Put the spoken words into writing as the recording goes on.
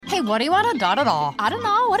what do you want to da-da-da? I don't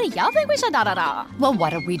know. What do y'all think we should da-da-da? Well,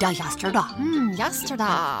 what did we da yesterday? Yesterday.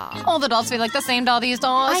 All the days feel like the same day these days.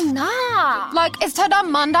 I know. Like, is today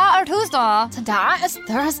Monday or Tuesday? Today is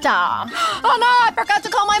Thursday. Oh no, I forgot to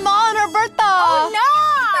call my mom on her birthday. Oh no!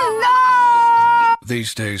 No!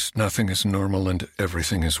 These days, nothing is normal and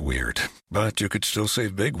everything is weird. But you could still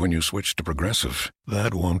save big when you switch to Progressive.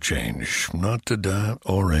 That won't change. Not today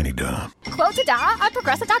or any day. Quote today at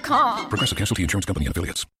Progressive.com. Progressive Casualty Insurance Company and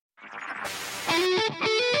Affiliates.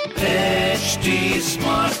 HT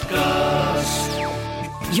Smartcast.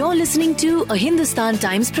 You're listening to a Hindustan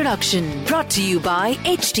Times production brought to you by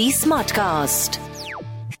HT Smartcast.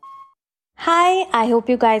 Hi, I hope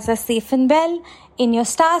you guys are safe and well. In your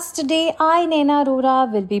stars today, I, Naina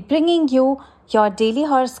Arora, will be bringing you your daily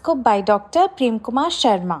horoscope by Dr. Prem Kumar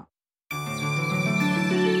Sharma.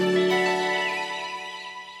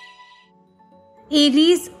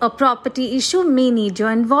 Aries, a property issue may need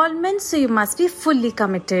your involvement, so you must be fully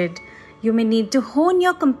committed. You may need to hone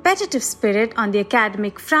your competitive spirit on the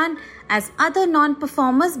academic front as other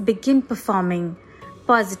non-performers begin performing.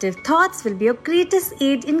 Positive thoughts will be your greatest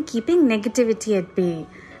aid in keeping negativity at bay.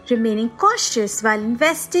 Remaining cautious while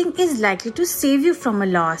investing is likely to save you from a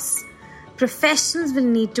loss. Professionals will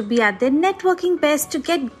need to be at their networking best to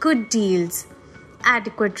get good deals.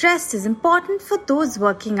 Adequate rest is important for those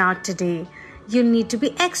working out today. You'll need to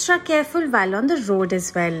be extra careful while on the road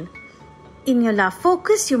as well. In your love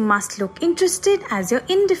focus, you must look interested as your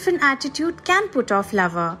indifferent attitude can put off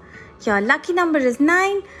lover. Your lucky number is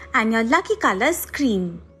 9 and your lucky color is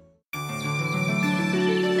cream.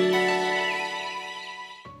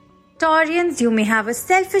 Taurians, you may have a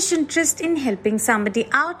selfish interest in helping somebody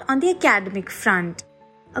out on the academic front.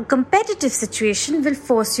 A competitive situation will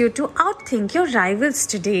force you to outthink your rivals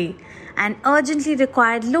today. An urgently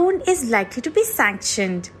required loan is likely to be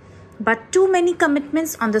sanctioned. But too many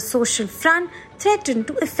commitments on the social front threaten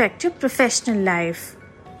to affect your professional life.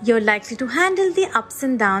 You're likely to handle the ups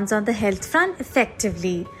and downs on the health front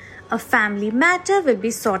effectively. A family matter will be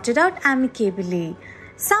sorted out amicably.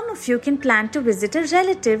 Some of you can plan to visit a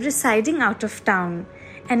relative residing out of town.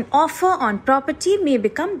 An offer on property may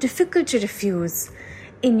become difficult to refuse.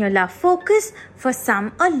 In your love focus, for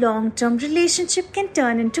some, a long-term relationship can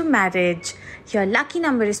turn into marriage. Your lucky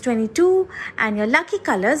number is 22 and your lucky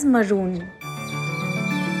color is maroon.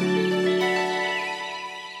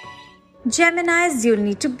 Geminis, you'll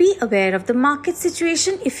need to be aware of the market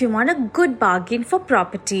situation if you want a good bargain for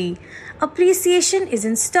property. Appreciation is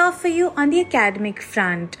in store for you on the academic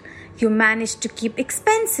front. You managed to keep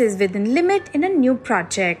expenses within limit in a new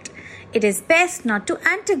project. It is best not to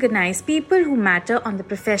antagonize people who matter on the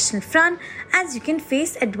professional front as you can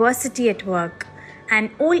face adversity at work.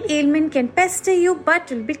 An old ailment can pester you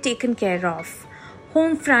but will be taken care of.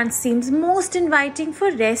 Home front seems most inviting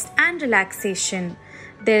for rest and relaxation.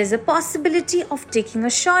 There is a possibility of taking a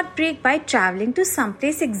short break by traveling to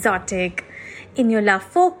someplace exotic. In your love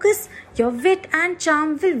focus, your wit and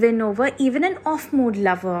charm will win over even an off-mood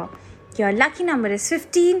lover. Your lucky number is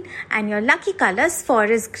 15 and your lucky color is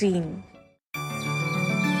forest green.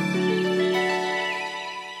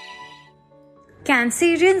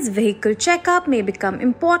 Cancerians' vehicle checkup may become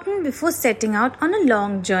important before setting out on a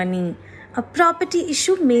long journey. A property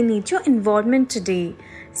issue may need your involvement today.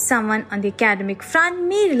 Someone on the academic front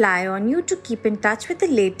may rely on you to keep in touch with the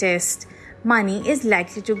latest. Money is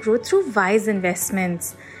likely to grow through wise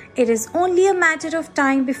investments. It is only a matter of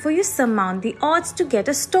time before you surmount the odds to get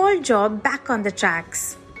a stalled job back on the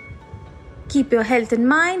tracks. Keep your health in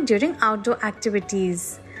mind during outdoor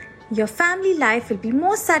activities. Your family life will be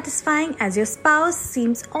more satisfying as your spouse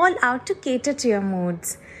seems all out to cater to your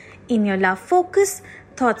moods. In your love focus,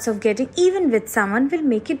 thoughts of getting even with someone will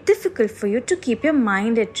make it difficult for you to keep your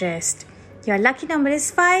mind at rest. Your lucky number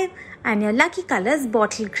is 5 and your lucky color is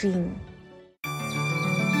bottle green.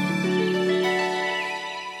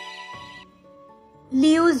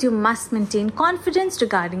 Leos, you must maintain confidence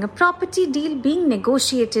regarding a property deal being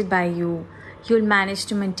negotiated by you. You'll manage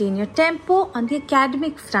to maintain your tempo on the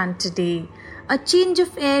academic front today. A change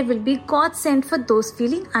of air will be godsend for those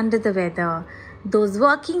feeling under the weather. Those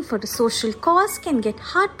working for a social cause can get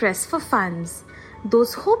hard-pressed for funds.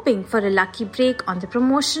 Those hoping for a lucky break on the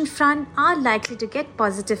promotion front are likely to get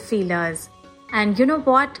positive feelers. And you know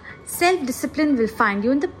what? Self-discipline will find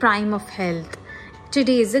you in the prime of health.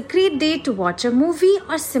 Today is a great day to watch a movie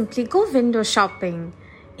or simply go window shopping.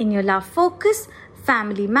 In your love focus,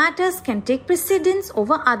 family matters can take precedence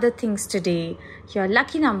over other things today. Your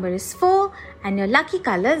lucky number is 4 and your lucky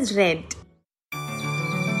color is red.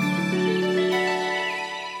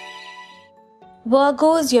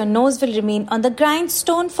 Virgos, your nose will remain on the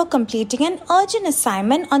grindstone for completing an urgent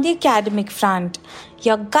assignment on the academic front.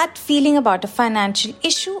 Your gut feeling about a financial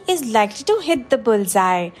issue is likely to hit the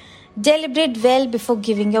bullseye. Deliberate well before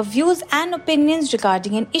giving your views and opinions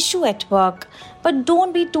regarding an issue at work. But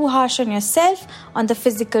don't be too harsh on yourself on the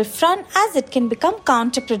physical front, as it can become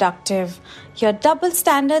counterproductive. Your double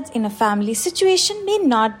standards in a family situation may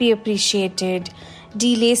not be appreciated.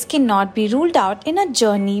 Delays cannot be ruled out in a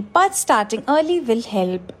journey, but starting early will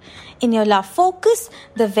help. In your love focus,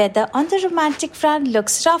 the weather on the romantic front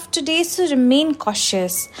looks rough today, so remain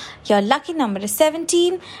cautious. Your lucky number is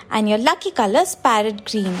 17 and your lucky color is parrot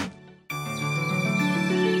green.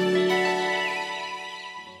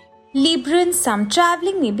 Librans, some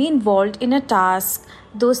traveling may be involved in a task.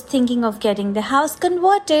 Those thinking of getting the house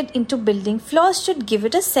converted into building floors should give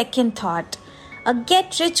it a second thought. A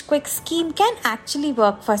get-rich-quick scheme can actually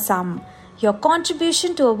work for some. Your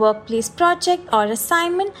contribution to a workplace project or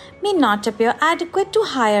assignment may not appear adequate to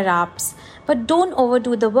higher-ups, but don't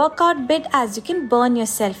overdo the workout bit, as you can burn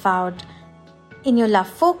yourself out. In your love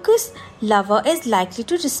focus, lover is likely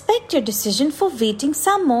to respect your decision for waiting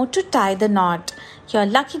some more to tie the knot. Your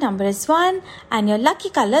lucky number is 1 and your lucky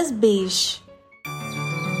color is beige.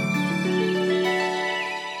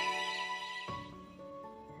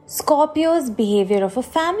 Scorpio's behavior of a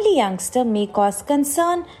family youngster may cause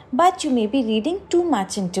concern, but you may be reading too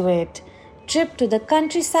much into it. Trip to the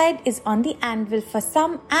countryside is on the anvil for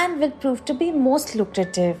some and will prove to be most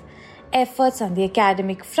lucrative. Efforts on the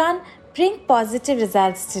academic front bring positive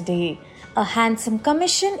results today. A handsome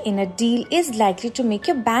commission in a deal is likely to make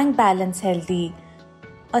your bank balance healthy.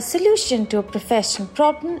 A solution to a professional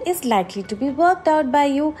problem is likely to be worked out by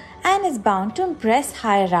you and is bound to impress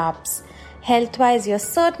higher-ups. Health-wise, you're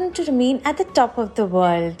certain to remain at the top of the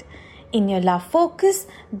world. In your love focus,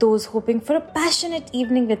 those hoping for a passionate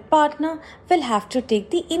evening with partner will have to take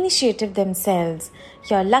the initiative themselves.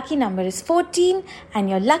 Your lucky number is 14 and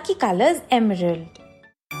your lucky color is emerald.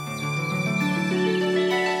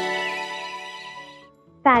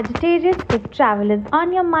 Sagittarius, if travel is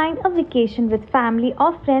on your mind, a vacation with family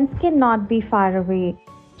or friends cannot be far away.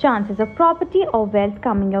 Chances of property or wealth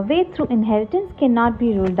coming your way through inheritance cannot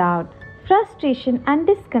be ruled out. Frustration and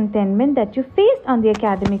discontentment that you faced on the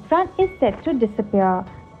academic front is set to disappear.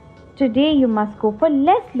 Today you must go for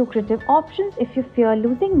less lucrative options if you fear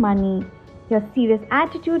losing money. Your serious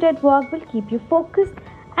attitude at work will keep you focused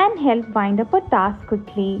and help wind up a task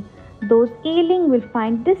quickly. Those ailing will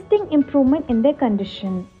find distinct improvement in their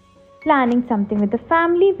condition. Planning something with the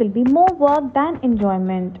family will be more work than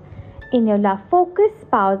enjoyment. In your love focus,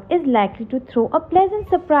 spouse is likely to throw a pleasant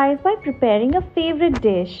surprise by preparing a favorite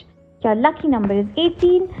dish. Your lucky number is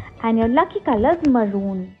 18 and your lucky color is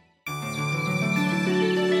maroon.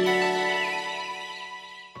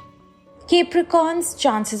 Capricorns,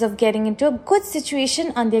 chances of getting into a good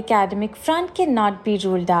situation on the academic front cannot be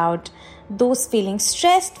ruled out. Those feeling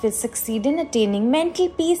stressed will succeed in attaining mental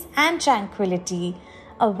peace and tranquility.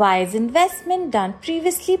 A wise investment done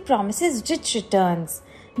previously promises rich returns.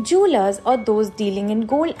 Jewelers or those dealing in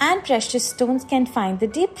gold and precious stones can find the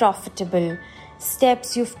day profitable.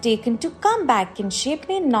 Steps you've taken to come back in shape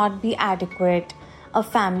may not be adequate. A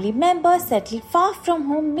family member settled far from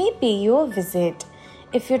home may pay you a visit.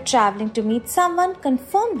 If you're traveling to meet someone,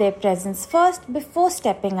 confirm their presence first before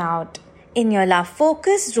stepping out. In your love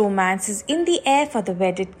focus, romance is in the air for the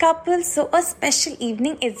wedded couple, so a special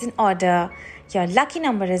evening is in order. Your lucky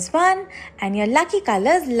number is 1 and your lucky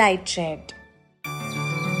color is light red.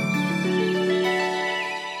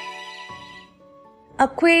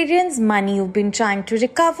 Aquarians, money you've been trying to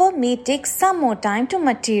recover may take some more time to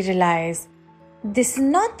materialize. This is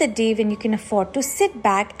not the day when you can afford to sit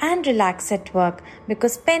back and relax at work,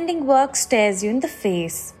 because pending work stares you in the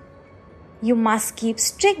face. You must keep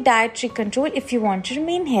strict dietary control if you want to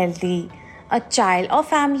remain healthy. A child or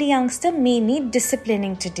family youngster may need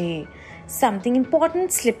disciplining today. Something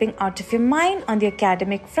important slipping out of your mind on the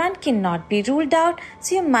academic front cannot be ruled out,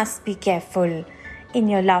 so you must be careful. In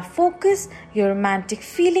your love focus, your romantic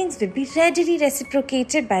feelings will be readily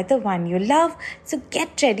reciprocated by the one you love, so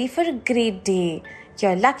get ready for a great day.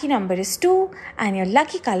 Your lucky number is 2 and your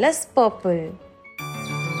lucky color is purple.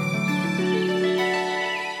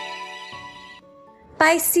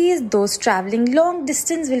 Pisces, those traveling long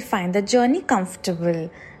distance will find the journey comfortable.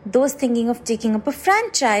 Those thinking of taking up a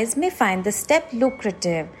franchise may find the step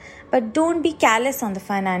lucrative. But don't be callous on the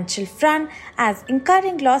financial front, as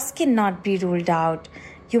incurring loss cannot be ruled out.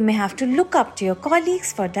 You may have to look up to your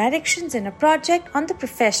colleagues for directions in a project on the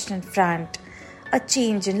professional front. A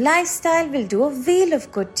change in lifestyle will do a whale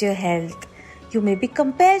of good to your health. You may be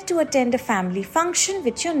compelled to attend a family function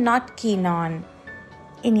which you're not keen on.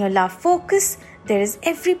 In your love focus, there is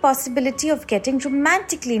every possibility of getting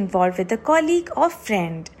romantically involved with a colleague or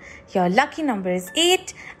friend. Your lucky number is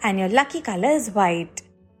 8 and your lucky color is white.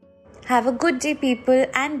 Have a good day, people,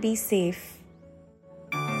 and be safe.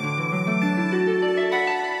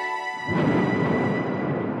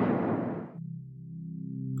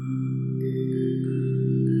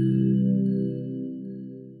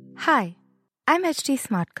 Hi, I'm HT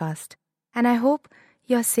Smartcast, and I hope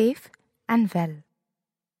you're safe and well.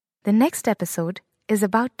 The next episode is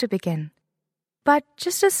about to begin, but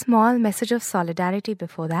just a small message of solidarity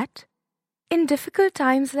before that. In difficult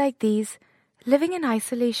times like these, living in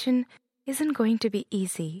isolation isn't going to be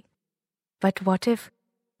easy. But what if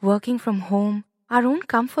working from home, our own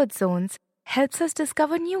comfort zones, helps us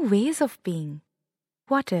discover new ways of being?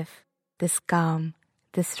 What if this calm,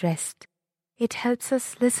 this rest, it helps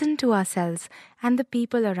us listen to ourselves and the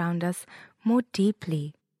people around us more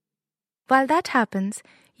deeply? While that happens,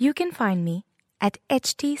 you can find me at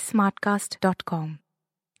htsmartcast.com,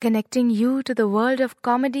 connecting you to the world of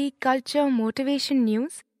comedy, culture, motivation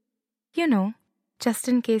news. You know, just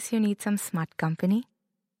in case you need some smart company.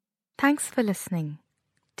 Thanks for listening.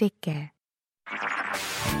 Take care.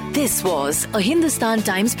 This was a Hindustan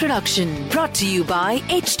Times production brought to you by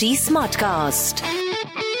HT Smartcast.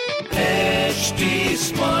 HT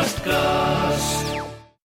Smartcast.